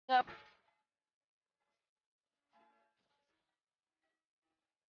Yep.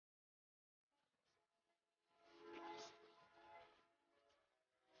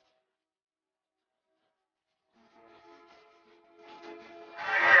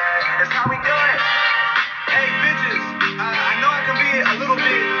 That's how we do it. Hey, bitches, I know I can be a little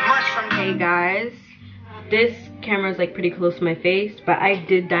bit much sometimes. Hey guys, this camera is like pretty close to my face, but I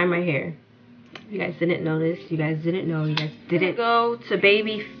did dye my hair. You guys didn't notice. You guys didn't know. You guys didn't go to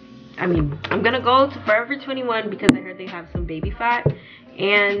I'm gonna go to Forever 21 because I heard they have some baby fat,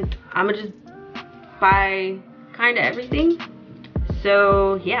 and I'm gonna just buy kind of everything.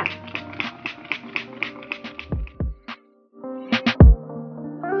 So yeah.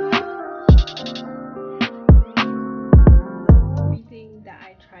 Everything that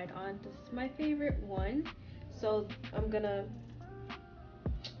I tried on, this is my favorite one. So I'm gonna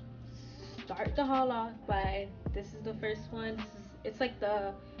start the haul off by, this is the first one. It's like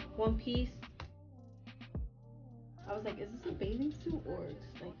the one piece. I was like, is this a bathing suit or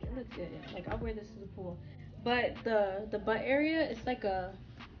it's like, it looks good. Like I'll wear this to the pool. But the butt area, it's like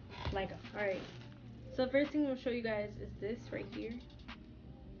alright. So the first thing I'm gonna show you guys is this right here.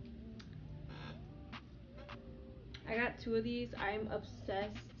 I got two of these. I'm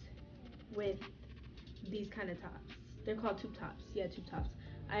obsessed with these kind of tops. They're called tube tops. Yeah, tube tops.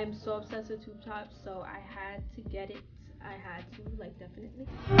 I am so obsessed with tube tops, so I had to get it. I had to, like, definitely.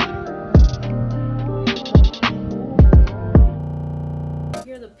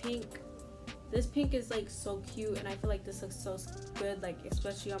 Here, the pink. This pink is like so cute, and I feel like this looks so good, like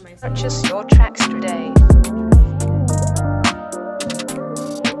especially on my skin. Purchase your tracks today.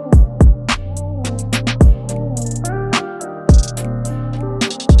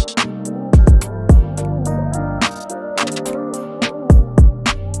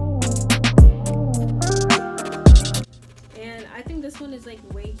 And I think this one is like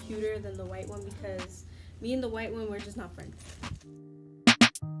way cuter than the white one because me and the white one, we're just not friends.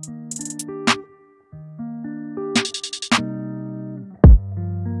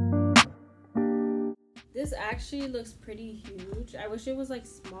 This actually looks pretty huge. I wish it was like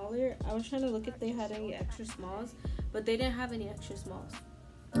smaller. I was trying to look if they had any extra smalls, but they didn't have any extra smalls.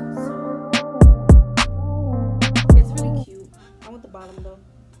 So it's really cute. I want the bottom though.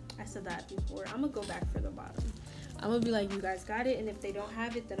 I said that before. I'm gonna go back for the bottom. I'm gonna be like, you guys got it, and if they don't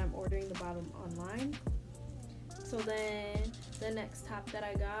have it, then I'm ordering the bottom online. So then the next top that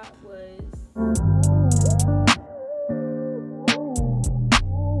I got was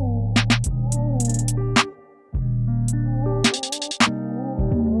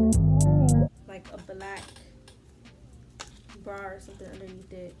like a black bra or something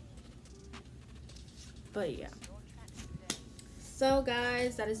underneath it. But yeah. So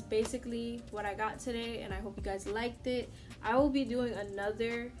guys, that is basically what I got today, and I hope you guys liked it. I will be doing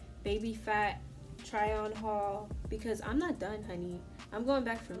another baby fat try on haul because I'm not done, honey. I'm going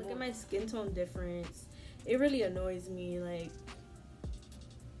back for more. Look at my skin tone difference. It really annoys me, like,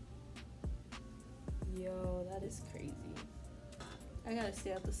 yo, that is crazy. I gotta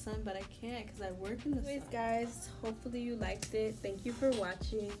stay out the sun, but I can't because I work in the sun. Anyways guys, hopefully you liked it. Thank you for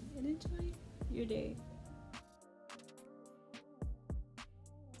watching and enjoy your day.